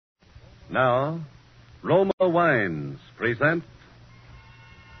Now, Roma Wines present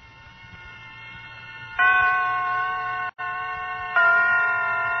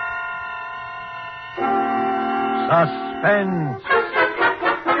Suspense.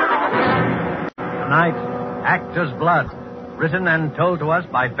 Tonight, Actor's Blood, written and told to us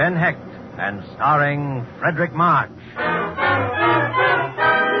by Ben Hecht and starring Frederick March.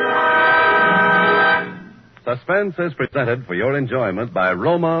 Suspense is presented for your enjoyment by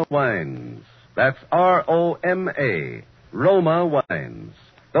Roma Wines. That's R-O-M-A, Roma Wines.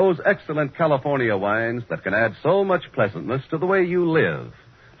 Those excellent California wines that can add so much pleasantness to the way you live,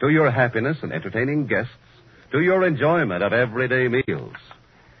 to your happiness in entertaining guests, to your enjoyment of everyday meals.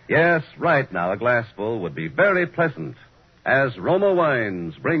 Yes, right now a glassful would be very pleasant as Roma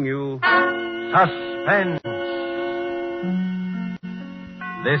Wines bring you Suspense.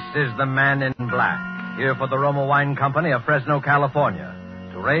 This is the Man in Black, here for the Roma Wine Company of Fresno, California,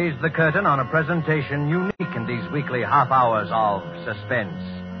 to raise the curtain on a presentation unique in these weekly half hours of suspense.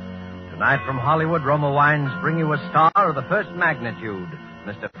 Tonight from Hollywood, Roma Wines bring you a star of the first magnitude,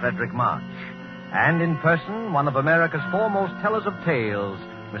 Mr. Frederick March. And in person, one of America's foremost tellers of tales,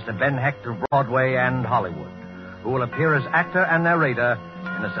 Mr. Ben Hecht of Broadway and Hollywood, who will appear as actor and narrator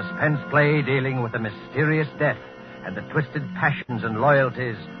in a suspense play dealing with the mysterious death and the twisted passions and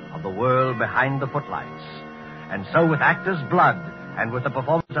loyalties of the world behind the footlights. And so with Actor's Blood and with the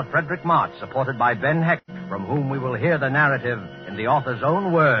performance of Frederick March, supported by Ben Hecht, from whom we will hear the narrative in the author's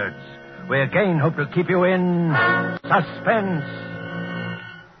own words, we again hope to keep you in suspense.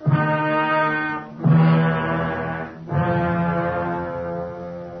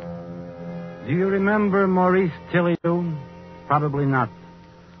 Do you remember Maurice Tilliou? Probably not.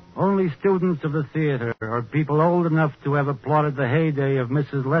 Only students of the theater or people old enough to have applauded the heyday of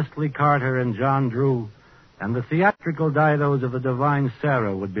Mrs. Leslie Carter and John Drew and the theatrical didos of the Divine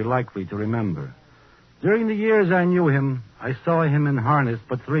Sarah would be likely to remember. During the years I knew him, I saw him in harness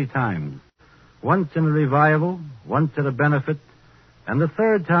but 3 times. Once in a revival, once at a benefit, and the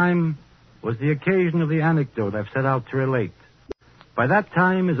 3rd time was the occasion of the anecdote I've set out to relate. By that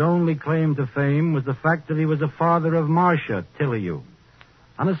time, his only claim to fame was the fact that he was the father of Marcia Tilliou.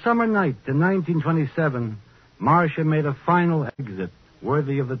 On a summer night in 1927, Marcia made a final exit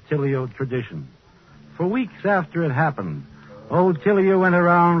worthy of the Tilliou tradition. For weeks after it happened, old Tilliou went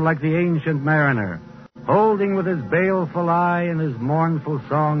around like the ancient mariner, holding with his baleful eye and his mournful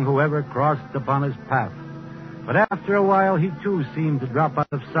song whoever crossed upon his path. But after a while, he too seemed to drop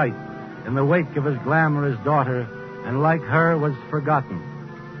out of sight in the wake of his glamorous daughter, and like her was forgotten.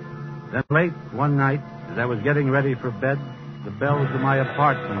 Then late one night, as I was getting ready for bed, the bells of my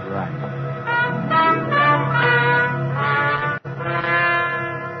apartment rang.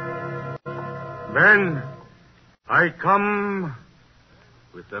 Ben, I come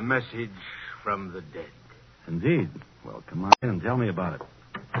with a message from the dead. Indeed. Well, come on in and tell me about it.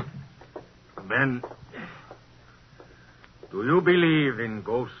 Ben, do you believe in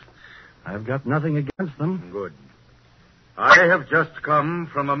ghosts? I've got nothing against them. Good. I have just come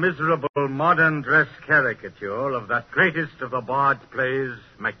from a miserable modern dress caricature of that greatest of the bard plays,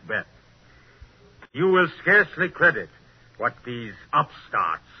 Macbeth. You will scarcely credit what these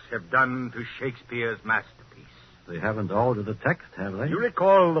upstarts have done to Shakespeare's masterpiece. They haven't altered the text, have they? You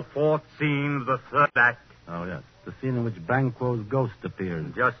recall the 4th scene of the 3rd act? Oh, yes. The scene in which Banquo's ghost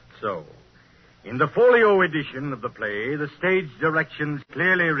appears. Just so. In the folio edition of the play, the stage directions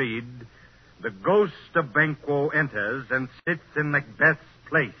clearly read, "The ghost of Banquo enters and sits in Macbeth's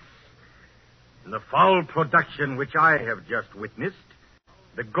place." In the foul production which I have just witnessed,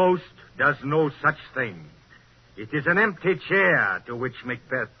 the ghost does no such thing. It is an empty chair to which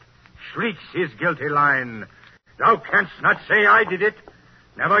Macbeth shrieks his guilty line, "Thou canst not say I did it.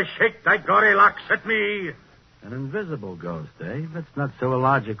 Never shake thy gory locks at me." An invisible ghost, eh? That's not so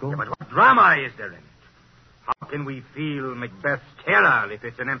illogical. Yeah, but what drama is there in it? How can we feel Macbeth's terror if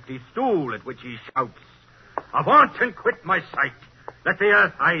it's an empty stool at which he shouts, "Avaunt and quit my sight. Let the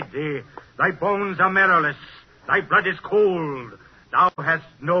earth hide thee. Thy bones are marrowless. Thy blood is cold. Thou hast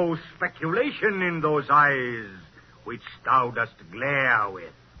no speculation in those eyes which thou dost glare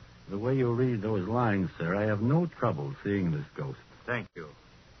with." The way you read those lines, sir, I have no trouble seeing this ghost. Thank you.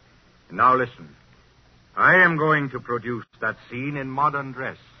 And now listen. I am going to produce that scene in modern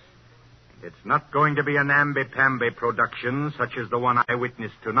dress. It's not going to be a namby-pamby production such as the one I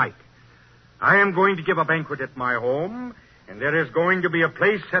witnessed tonight. I am going to give a banquet at my home, and there is going to be a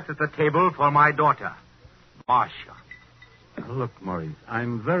place set at the table for my daughter, Marcia. Look, Maurice,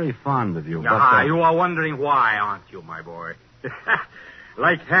 I'm very fond of you, You are wondering why, aren't you, my boy?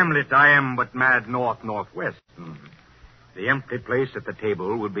 Like Hamlet, I am but mad north-northwest. The empty place at the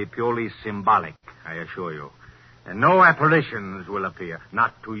table will be purely symbolic, I assure you. And no apparitions will appear.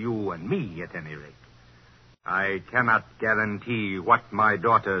 Not to you and me, at any rate. I cannot guarantee what my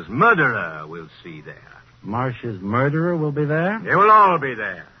daughter's murderer will see there. Marcia's murderer will be there? They will all be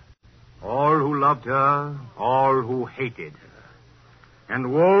there. All who loved her, all who hated her.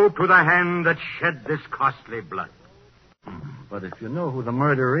 And woe to the hand that shed this costly blood. But if you know who the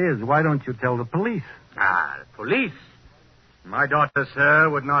murderer is, why don't you tell the police? The police? My daughter, sir,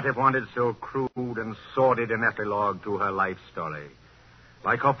 would not have wanted so crude and sordid an epilogue to her life story.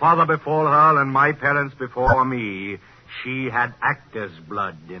 Like her father before her and my parents before me, she had actor's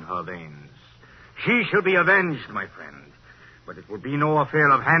blood in her veins. She shall be avenged, my friend. But it will be no affair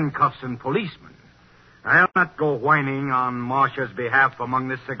of handcuffs and policemen. I'll not go whining on Marcia's behalf among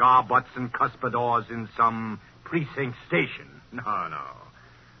the cigar butts and cuspidors in some precinct station. No.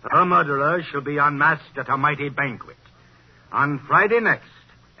 Her murderer shall be unmasked at a mighty banquet. On Friday next,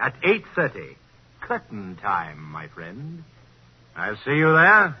 at 8:30. Curtain time, my friend. I'll see you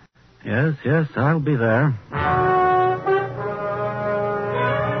there. Yes, I'll be there.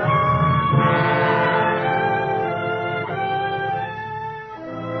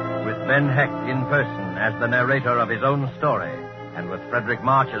 With Ben Hecht in person as the narrator of his own story, and with Frederick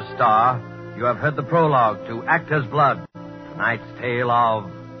March as star, you have heard the prologue to Actor's Blood, tonight's tale of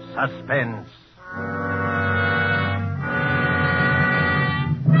suspense.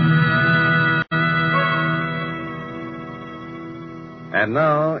 And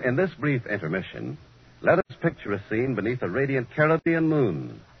now, in this brief intermission, let us picture a scene beneath a radiant Caribbean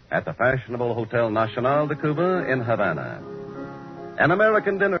moon at the fashionable Hotel Nacional de Cuba in Havana. An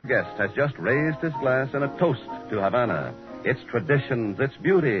American dinner guest has just raised his glass in a toast to Havana, its traditions, its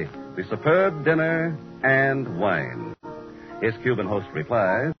beauty, the superb dinner, and wine. His Cuban host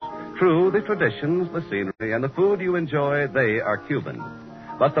replies, true, the traditions, the scenery, and the food you enjoy, they are Cuban.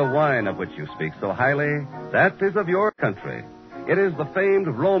 But the wine of which you speak so highly, that is of your country. It is the famed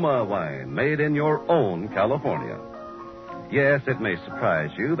Roma wine made in your own California. Yes, it may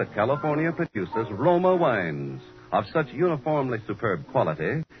surprise you that California produces Roma wines of such uniformly superb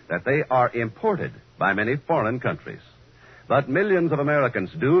quality that they are imported by many foreign countries. But millions of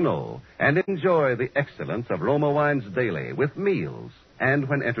Americans do know and enjoy the excellence of Roma wines daily with meals and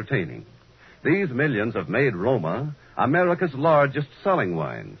when entertaining. These millions have made Roma America's largest selling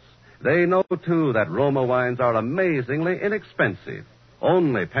wines. They know, too, that Roma wines are amazingly inexpensive,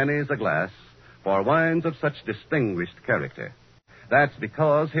 only pennies a glass, for wines of such distinguished character. That's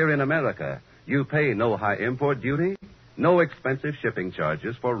because here in America, you pay no high import duty, no expensive shipping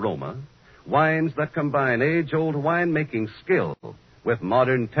charges for Roma, wines that combine age-old winemaking skill with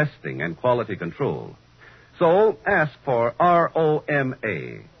modern testing and quality control. So ask for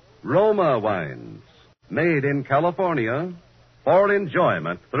ROMA, Roma wines, made in California, for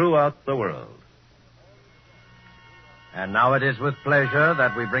enjoyment throughout the world. And now it is with pleasure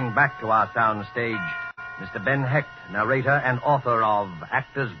that we bring back to our sound stage Mr. Ben Hecht, narrator and author of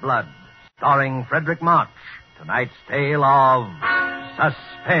Actor's Blood, starring Frederick March, tonight's tale of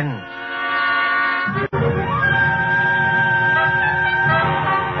suspense.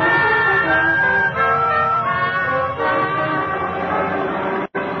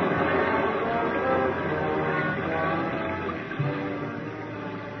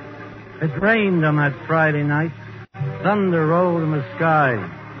 It rained on that Friday night. Thunder rolled in the sky.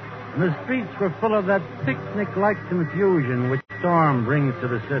 And the streets were full of that picnic-like confusion which storm brings to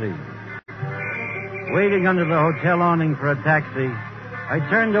the city. Waiting under the hotel awning for a taxi, I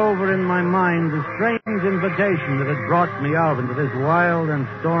turned over in my mind the strange invitation that had brought me out into this wild and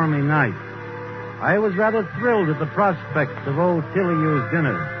stormy night. I was rather thrilled at the prospect of old Tilleyou's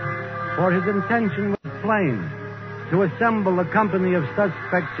dinner, for his intention was plain: to assemble a company of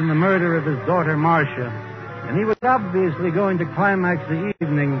suspects in the murder of his daughter Marcia, and he was obviously going to climax the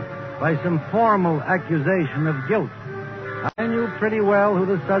evening by some formal accusation of guilt. I knew pretty well who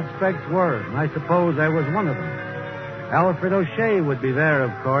the suspects were, and I suppose I was one of them. Alfred O'Shea would be there,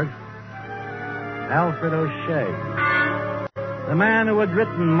 of course. Alfred O'Shea, the man who had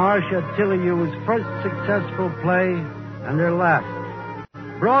written Marcia Tilleyou's first successful play and her last.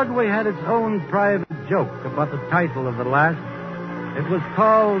 Broadway had its own private joke about the title of the last. It was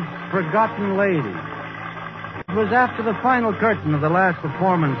called Forgotten Lady. It was after the final curtain of the last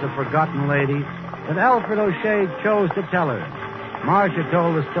performance of Forgotten Lady that Alfred O'Shea chose to tell her. Marcia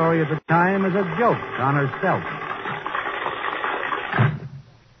told the story at the time as a joke on herself.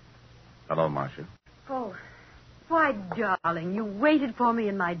 Hello, Marcia. Oh, why, darling, you waited for me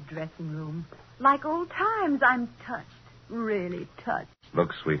in my dressing room. Like old times, I'm touched. Really touched.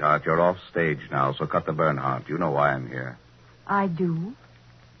 Look, sweetheart, you're off stage now, so cut the Bernhardt. You know why I'm here. I do.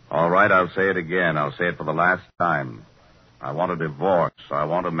 All right, I'll say it again. I'll say it for the last time. I want a divorce. I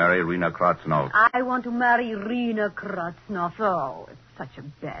want to marry Rena Kratsnov. I want to marry Rena Kratsnov. Oh, it's such a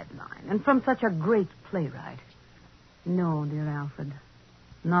bad line. And from such a great playwright. No, dear Alfred.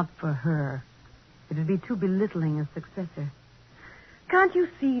 Not for her. It would be too belittling a successor. Can't you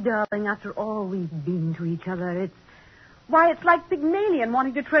see, darling, after all we've been to each other, it's like Pygmalion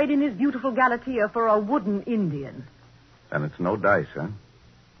wanting to trade in his beautiful Galatea for a wooden Indian. And it's no dice, huh?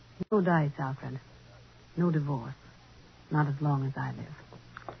 No dice, Alfred. No divorce. Not as long as I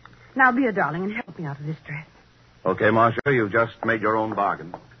live. Now be a darling and help me out of this dress. Okay, Marcia, you've just made your own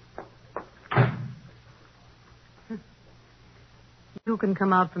bargain. You can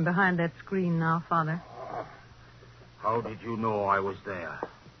come out from behind that screen now, Father. How did you know I was there?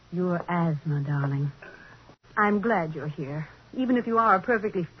 Your asthma, darling. I'm glad you're here, even if you are a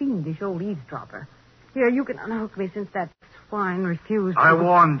perfectly fiendish old eavesdropper. Here, you can unhook me since that swine refused to... I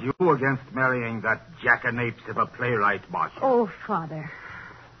warned you against marrying that jackanapes of a playwright, Marcia. Oh, Father,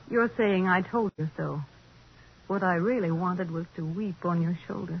 you're saying I told you so. What I really wanted was to weep on your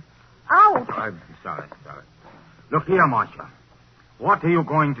shoulder. Ouch! I'm sorry. Look here, Marcia. What are you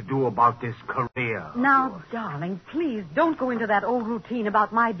going to do about this career? Now, darling, please don't go into that old routine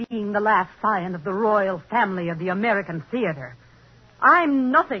about my being the last scion of the royal family of the American theater. I'm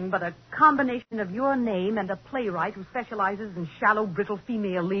nothing but a combination of your name and a playwright who specializes in shallow, brittle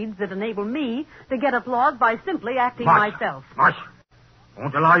female leads that enable me to get applause by simply acting myself. Marcia, I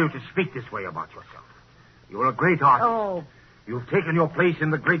won't allow you to speak this way about yourself. You're a great artist. Oh. You've taken your place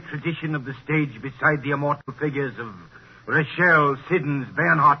in the great tradition of the stage beside the immortal figures of Rachel, Siddons,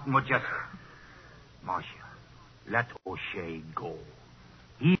 Bernhardt, and Modjeska. Marcia, let O'Shea go.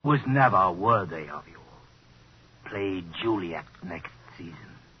 He was never worthy of you. Play Juliet next season.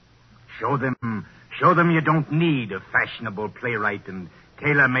 Show them you don't need a fashionable playwright and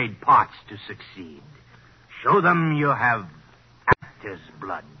tailor-made parts to succeed. Show them you have actor's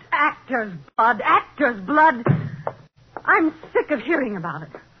blood. Actor's blood! Actor's blood! I'm sick of hearing about it.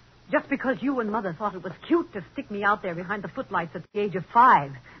 Just because you and Mother thought it was cute to stick me out there behind the footlights at the age of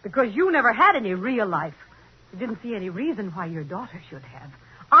 5. Because you never had any real life. You didn't see any reason why your daughter should have.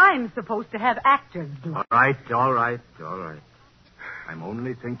 I'm supposed to have actor's blood. All right. I'm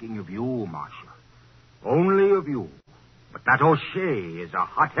only thinking of you, Marcia. Only of you. But that O'Shea is a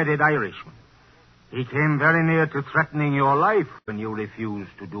hot-headed Irishman. He came very near to threatening your life when you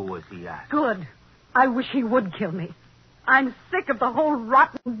refused to do as he asked. Good. I wish he would kill me. I'm sick of the whole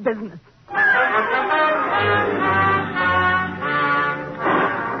rotten business.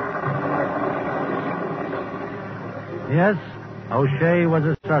 Yes, O'Shea was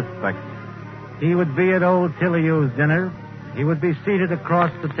a suspect. He would be at old Tilleyou's dinner. He would be seated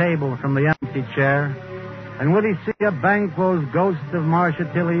across the table from the empty chair. And would he see a Banquo's ghost of Marcia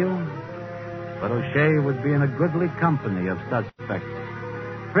Tilleyeau? But O'Shea would be in a goodly company of suspects.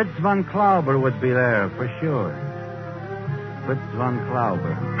 Fritz von Klauber would be there, for sure. Fritz von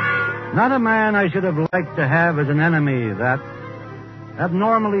Klauber. Not a man I should have liked to have as an enemy, that.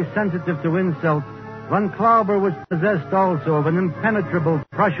 Abnormally sensitive to insult, von Klauber was possessed also of an impenetrable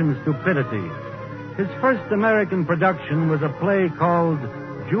Prussian stupidity. His first American production was a play called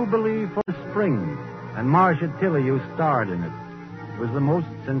Jubilee for Spring, and Marcia Tilleyeau starred in it. It was the most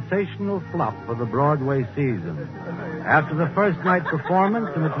sensational flop of the Broadway season. After the first night performance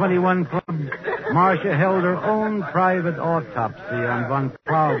in the 21 Club, Marcia held her own private autopsy on von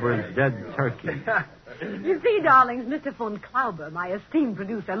Klauber's dead turkey. You see, darlings, Mr. von Klauber, my esteemed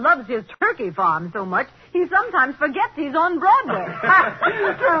producer, loves his turkey farm so much, he sometimes forgets he's on Broadway.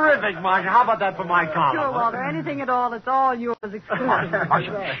 Terrific, Marcia. How about that for my column? Sure, Walter. Anything at all. It's all yours exclusively.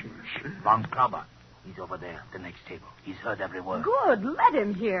 Marcia, shh. Von Klauber. He's over there at the next table. He's heard every word. Good. Let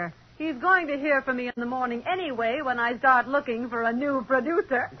him hear. He's going to hear from me in the morning anyway when I start looking for a new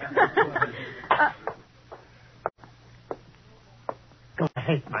producer. Go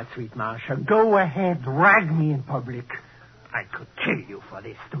ahead, my sweet Marcia. Go ahead. Rag me in public. I could kill you for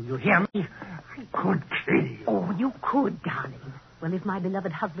this. Do you hear me? I could kill you. Oh, you could, darling. Well, if my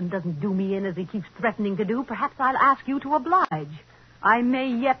beloved husband doesn't do me in as he keeps threatening to do, perhaps I'll ask you to oblige. I may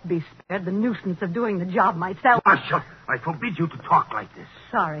yet be spared the nuisance of doing the job myself. Marcia, I forbid you to talk like this.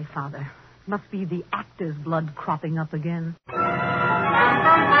 Sorry, Father. Must be the actor's blood cropping up again.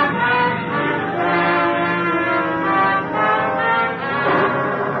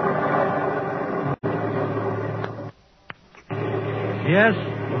 Yes,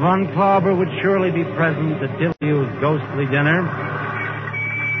 von Klauber would surely be present at Tilleyou's ghostly dinner.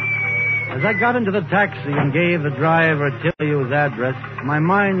 As I got into the taxi and gave the driver Tiliou's address, my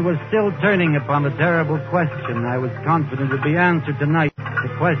mind was still turning upon the terrible question I was confident would be answered tonight.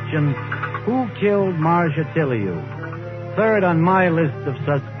 The question, who killed Marcia Tiliou? Third on my list of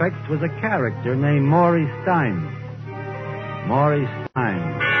suspects was a character named Maury Stein. Maury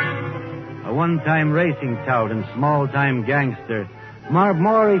Stein, a one-time racing tout and small-time gangster.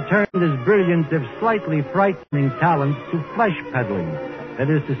 Maury turned his brilliant, if slightly frightening talent to flesh peddling. That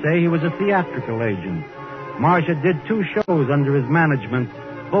is to say, he was a theatrical agent. Marcia did 2 shows under his management,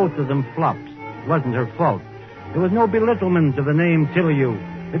 both of them flops. It wasn't her fault. There was no belittlement of the name Tiliou.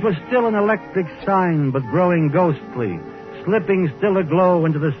 It was still an electric sign, but growing ghostly, slipping still aglow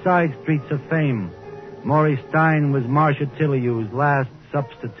into the side streets of fame. Maury Stein was Marcia Tiliou's last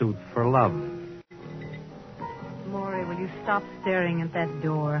substitute for love. Maury, will you stop staring at that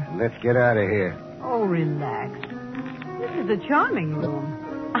door? Let's get out of here. Oh, relax. This is a charming room.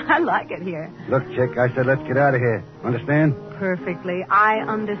 I like it here. Look, Chick, I said let's get out of here. Understand? Perfectly. I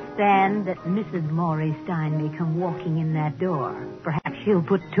understand that Mrs. Maury Stein may come walking in that door. Perhaps she'll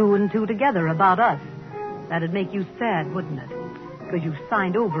put 2 and 2 together about us. That'd make you sad, wouldn't it? Because you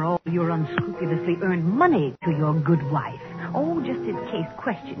signed over all your unscrupulously earned money to your good wife. Oh, just in case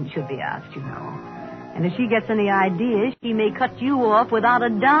questions should be asked, you know. And if she gets any ideas, she may cut you off without a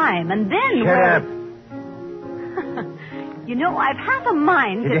dime. And then... Shut up. You know, I've half a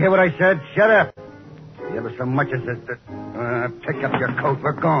mind Did you hear what I said? Shut up. You ever so much as pick up your coat.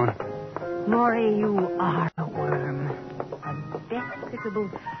 We're gone. Maury, you are a worm. A despicable,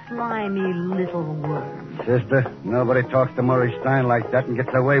 slimy little worm. Sister, nobody talks to Maury Stein like that and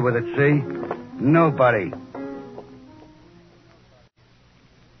gets away with it, see? Nobody.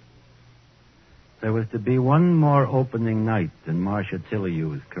 There was to be one more opening night in Marcia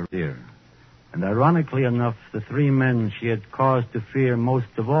Tiliou's career. And ironically enough, the 3 men she had cause to fear most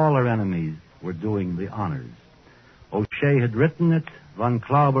of all her enemies were doing the honors. O'Shea had written it, Von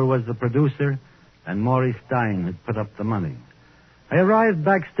Klauber was the producer, and Maury Stein had put up the money. I arrived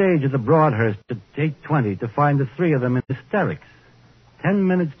backstage at the Broadhurst at 8:20 to find the 3 of them in hysterics. 10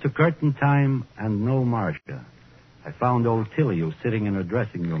 minutes to curtain time and no Marcia. I found old Tiliou sitting in her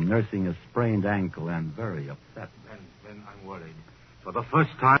dressing room, nursing a sprained ankle and very upset. Ben, I'm worried. For the first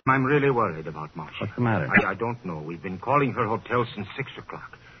time, I'm really worried about Marcia. What's the matter? I don't know. We've been calling her hotel since 6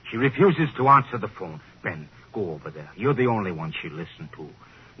 o'clock. She refuses to answer the phone. Ben, go over there. You're the only one she'll listen to.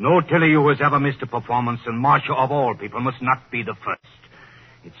 No Tiliou has ever missed a performance, and Marcia, of all people, must not be the first.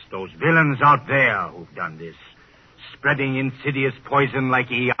 It's those villains out there who've done this, spreading insidious poison like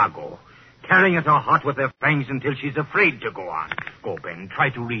Iago, tearing at her heart with their fangs until she's afraid to go on. Go, Ben.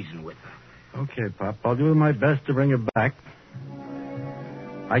 Try to reason with her. Okay, Pop. I'll do my best to bring her back.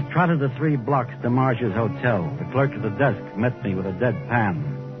 I trotted the 3 blocks to Marcia's hotel. The clerk at the desk met me with a dead pan.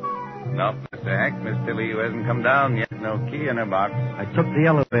 No, Mr. Hank, Miss Tiliou hasn't come down yet. No key in her box. I took the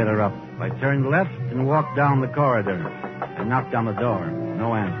elevator up. I turned left and walked down the corridor. I knocked on the door.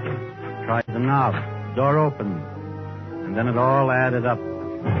 No answer. Tried the knob. Door opened. And then it all added up.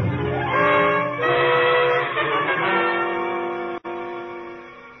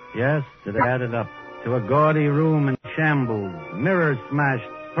 Yes, it added up to a gaudy room in shambles, mirrors smashed,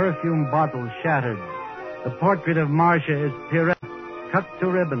 perfume bottles shattered. The portrait of Marcia is Pierrette, cut to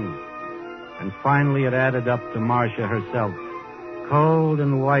ribbons. And finally it added up to Marcia herself, cold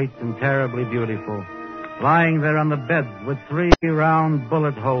and white and terribly beautiful, lying there on the bed with 3 round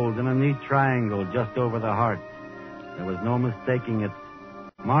bullet holes in a neat triangle just over the heart. There was no mistaking it.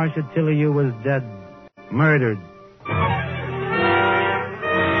 Marcia Tiliou was dead, murdered.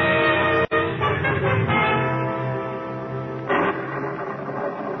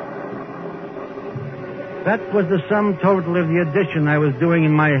 That was the sum total of the addition I was doing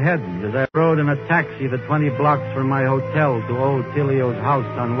in my head as I rode in a taxi the 20 blocks from my hotel to old Tiliou's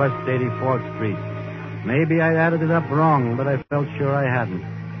house on West 84th Street. Maybe I added it up wrong, but I felt sure I hadn't.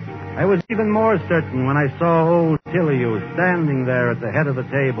 I was even more certain when I saw old Tiliou standing there at the head of the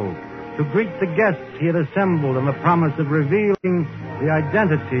table to greet the guests he had assembled on the promise of revealing the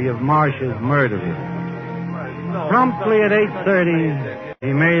identity of Marcia's murderer. Promptly at 8:30,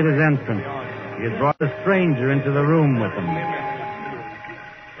 he made his entrance. He had brought a stranger into the room with him.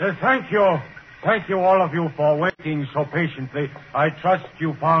 Thank you. Thank you, all of you, for waiting so patiently. I trust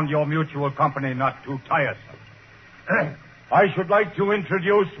you found your mutual company not too tiresome. I should like to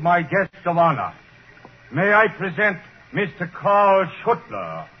introduce my guest of honor. May I present Mr. Carl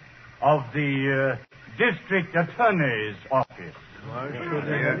Schuttler of the District Attorney's Office.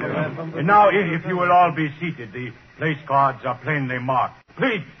 Now, if you will all be seated, the place cards are plainly marked.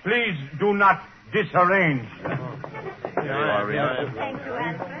 Please do not disarrange. Thank you,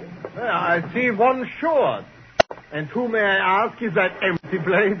 Alfred. I see one short. And who, may I ask, is that empty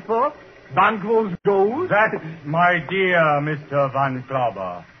place for? Banquo's gold? That, my dear Mr. Van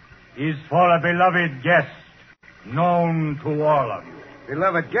Klauber, is for a beloved guest known to all of you.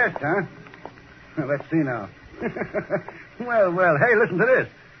 Beloved guest, huh? Let's see now. Well. Hey, listen to this.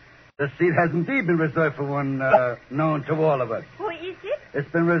 The seat has indeed been reserved for one known to all of us. Who is it?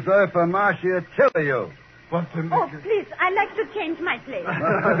 It's been reserved for Marcia Tillio. What's the Oh, please, I'd like to change my place. Come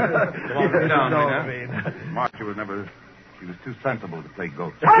on, sit down, Mina. Marcia was never... She was too sensible to play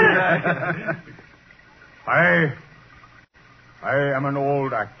ghost. I am an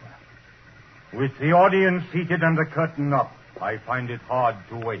old actor. With the audience seated and the curtain up, I find it hard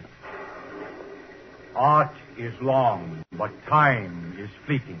to wait. Art is long, but time is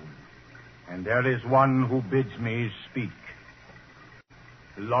fleeting. And there is one who bids me speak.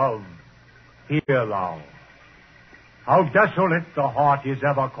 Love, hear thou. How desolate the heart is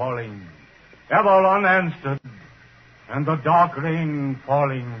ever calling, ever unanswered, and the dark rain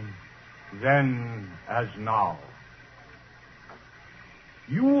falling, then as now.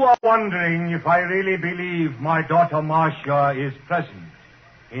 You are wondering if I really believe my daughter Marcia is present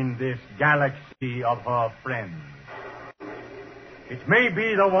in this galaxy of her friends. It may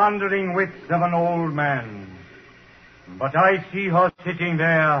be the wandering wits of an old man, but I see her sitting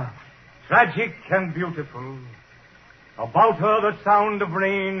there, tragic and beautiful. About her the sound of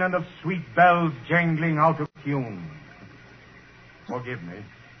rain and of sweet bells jangling out of tune. Forgive me.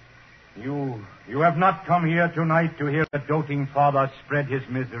 You have not come here tonight to hear a doting father spread his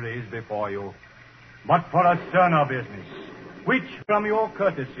miseries before you, but for a sterner business, which from your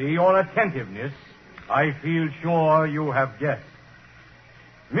courtesy or attentiveness, I feel sure you have guessed.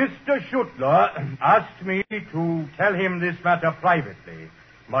 Mr. Schuttler asked me to tell him this matter privately,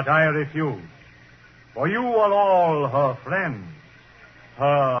 but I refused. For you are all her friends,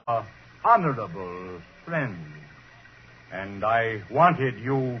 her honorable friends, and I wanted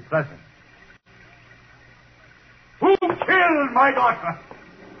you present. Who killed my daughter?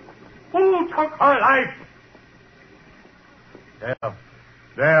 Who took her life?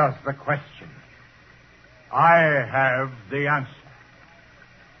 There's the question. I have the answer.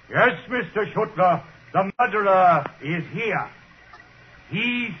 Yes, Mr. Schuttler, the murderer is here.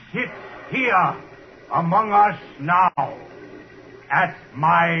 He sits here among us now at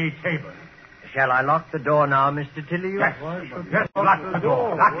my table. Shall I lock the door now, Mr. Tilley? Yes, lock the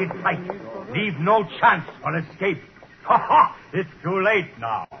door. Lock it tight. Leave no chance for escape. Ha! It's too late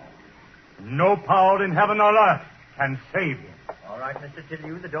now. No power in heaven or earth can save him. All right, Mr.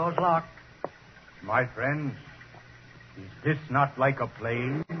 Tilley, the door's locked. My friends, is this not like a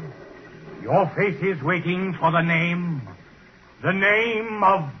play? Your face is waiting for the name. The name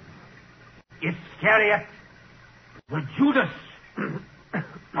of Iscariot, the Judas.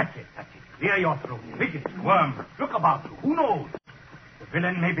 That's it. Clear your throat. Fidget, worm. Look about you. Who knows? The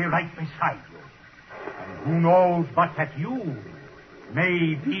villain may be right beside you. And who knows but that you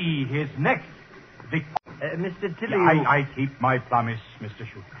may be his next victim. Mr. Tilley... I keep my promise, Mr.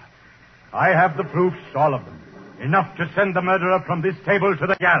 Shooter. I have the proofs, all of them. Enough to send the murderer from this table to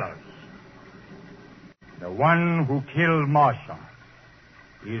the gallows. The one who killed Marcia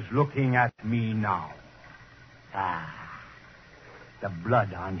is looking at me now. The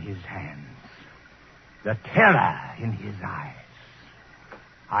blood on his hands. The terror in his eyes.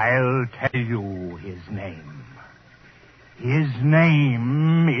 I'll tell you his name. His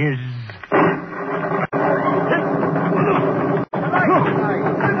name is...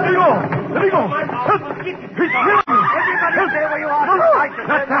 Let me go! He's killing me! Everybody stay where you are.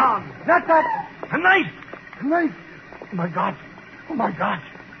 Not that! A knife! Oh, my God!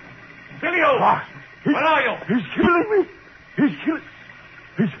 Silio! Where are you? He's killing me!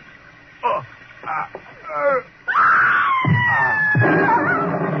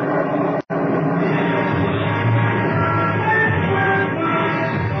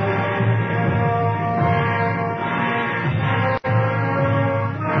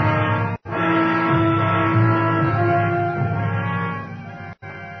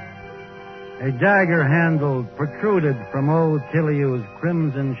 A dagger handle protruded from old Tillio's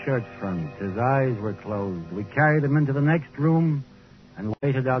crimson shirt front. His eyes were closed. We carried him into the next room and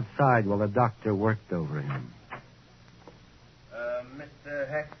waited outside while the doctor worked over him. Mr.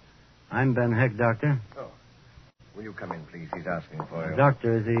 Heck? I'm Ben Heck, Doctor. Oh. Will you come in, please? He's asking for you.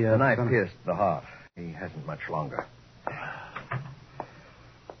 Doctor, is he... The knife pierced the heart. He hasn't much longer.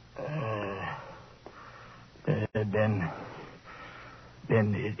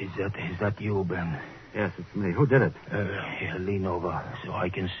 Ben, is that you, Ben? Yes, it's me. Who did it? Here, lean over so I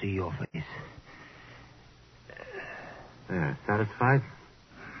can see your face. There, satisfied?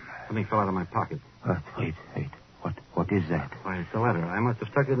 Something fell out of my pocket. Wait. What is that? Why, it's a letter. I must have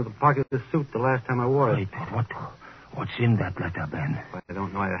stuck it into the pocket of the suit the last time I wore it. Wait, what's in that letter, Ben? Why, I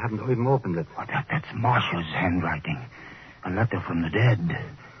don't know. I haven't even opened it. Oh, that's Marcia's handwriting. A letter from the dead.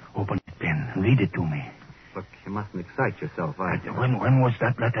 Open it, Ben. Read it to me. Look, you mustn't excite yourself. When was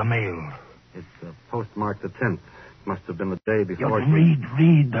that letter mailed? It's postmarked the 10th. It must have been the day before.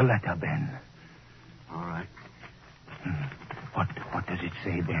 Read the letter, Ben. All right. What does it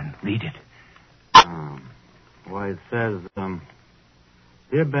say, Ben? Read it. Why, it says,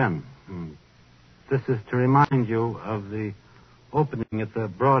 Dear Ben, this is to remind you of the opening at the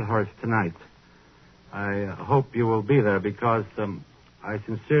Broadhurst tonight. I hope you will be there because I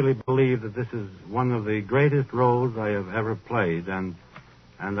sincerely believe that this is one of the greatest roles I have ever played, and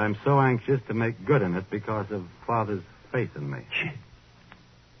I'm so anxious to make good in it because of Father's faith in me.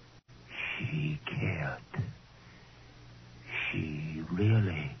 She cared. She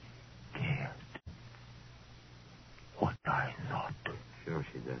really cared. What I thought. Sure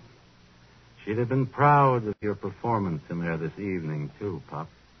she did. She'd have been proud of your performance in there this evening, too, Pop.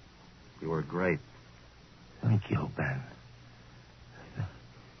 You were great. Thank you, Ben.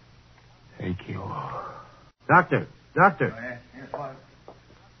 Thank you. Doctor!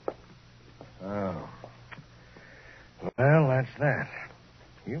 Oh. Well, that's that.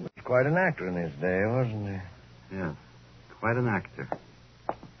 You was quite an actor in his day, wasn't you? Yes, quite an actor.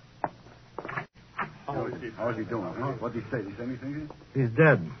 How's he doing, huh? What did he say? Did he say anything? He's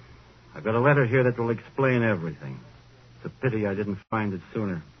dead. I've got a letter here that will explain everything. It's a pity I didn't find it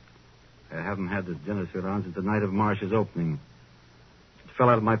sooner. I haven't had this dinner suit on since the night of Marcia's opening. It fell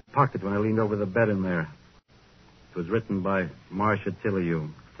out of my pocket when I leaned over the bed in there. It was written by Marcia Tilleyou,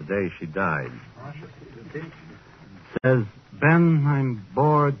 the day she died. It says, Ben, I'm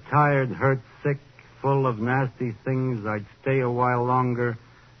bored, tired, hurt, sick, full of nasty things. I'd stay a while longer,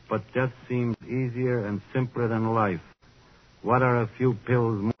 but death seems easier and simpler than life. What are a few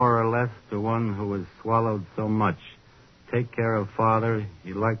pills more or less to one who has swallowed so much? Take care of Father.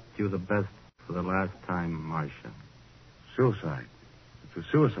 He liked you the best for the last time, Marcia. Suicide. It's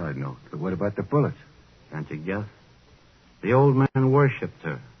a suicide note. But what about the bullets? Can't you guess? The old man worshipped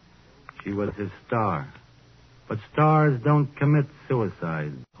her. She was his star. But stars don't commit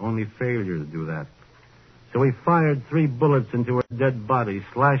suicide. Only failures do that. So he fired 3 bullets into her dead body,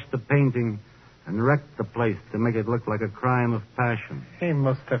 slashed the painting, and wrecked the place to make it look like a crime of passion. He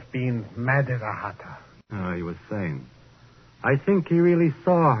must have been mad as a hatter. Oh, he was sane. I think he really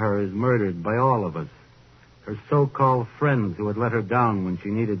saw her as murdered by all of us. Her so-called friends who had let her down when she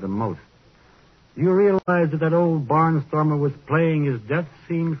needed them most. Do you realize that old barnstormer was playing his death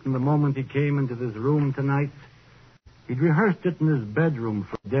scene from the moment he came into this room tonight? He'd rehearsed it in his bedroom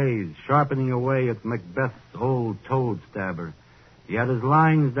for days, sharpening away at Macbeth's old toad stabber. He had his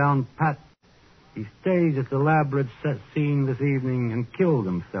lines down pat. He staged this elaborate set scene this evening and killed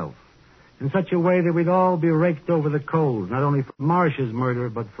himself in such a way that we'd all be raked over the coals, not only for Marcia's murder,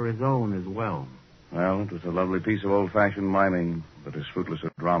 but for his own as well. Well, it was a lovely piece of old-fashioned miming, but as fruitless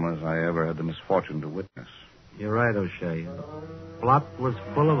a drama as I ever had the misfortune to witness. You're right, O'Shea. The plot was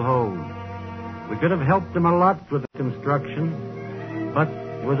full of holes. We could have helped him a lot with the construction, but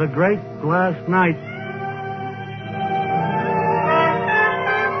it was a great last night.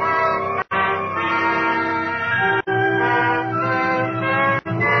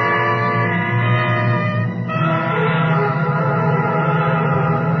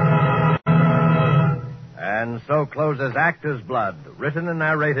 And so closes Actor's Blood, written and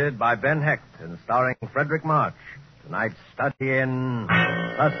narrated by Ben Hecht and starring Frederick March. Tonight's study in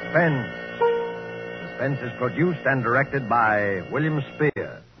Suspense. Suspense is produced and directed by William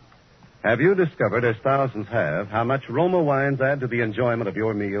Spear. Have you discovered, as thousands have, how much Roma wines add to the enjoyment of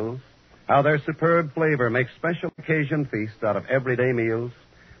your meals? How their superb flavor makes special occasion feasts out of everyday meals?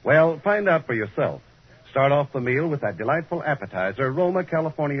 Well, find out for yourself. Start off the meal with that delightful appetizer, Roma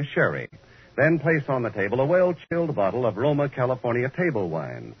California Sherry. Then place on the table a well-chilled bottle of Roma California table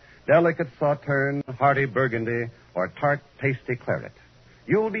wine, delicate Sauterne, hearty Burgundy, or tart, tasty claret.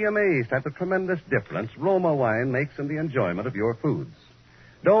 You'll be amazed at the tremendous difference Roma wine makes in the enjoyment of your foods.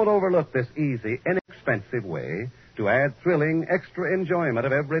 Don't overlook this easy, inexpensive way to add thrilling, extra enjoyment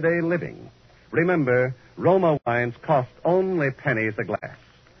of everyday living. Remember, Roma wines cost only pennies a glass.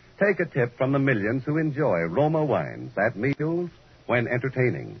 Take a tip from the millions who enjoy Roma wines at meals when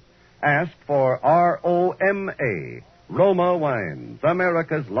entertaining. Ask for R-O-M-A, Roma Wines,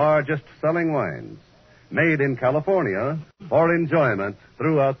 America's largest selling wines. Made in California for enjoyment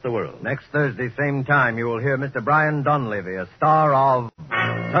throughout the world. Next Thursday, same time, you will hear Mr. Brian Donlevy, a star of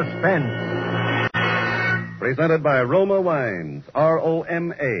Suspense. Presented by Roma Wines,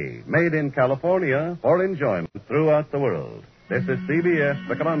 R-O-M-A, made in California for enjoyment throughout the world. This is CBS,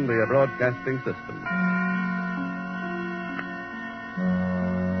 the Columbia Broadcasting System.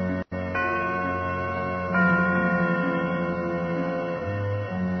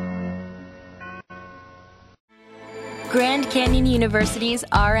 Grand Canyon University's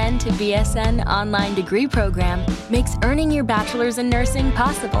RN to BSN online degree program makes earning your bachelor's in nursing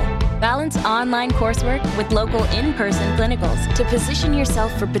possible. Balance online coursework with local in-person clinicals to position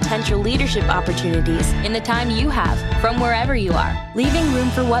yourself for potential leadership opportunities in the time you have from wherever you are, leaving room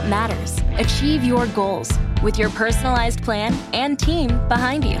for what matters. Achieve your goals with your personalized plan and team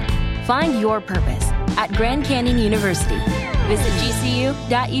behind you. Find your purpose at Grand Canyon University. Visit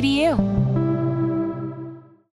gcu.edu.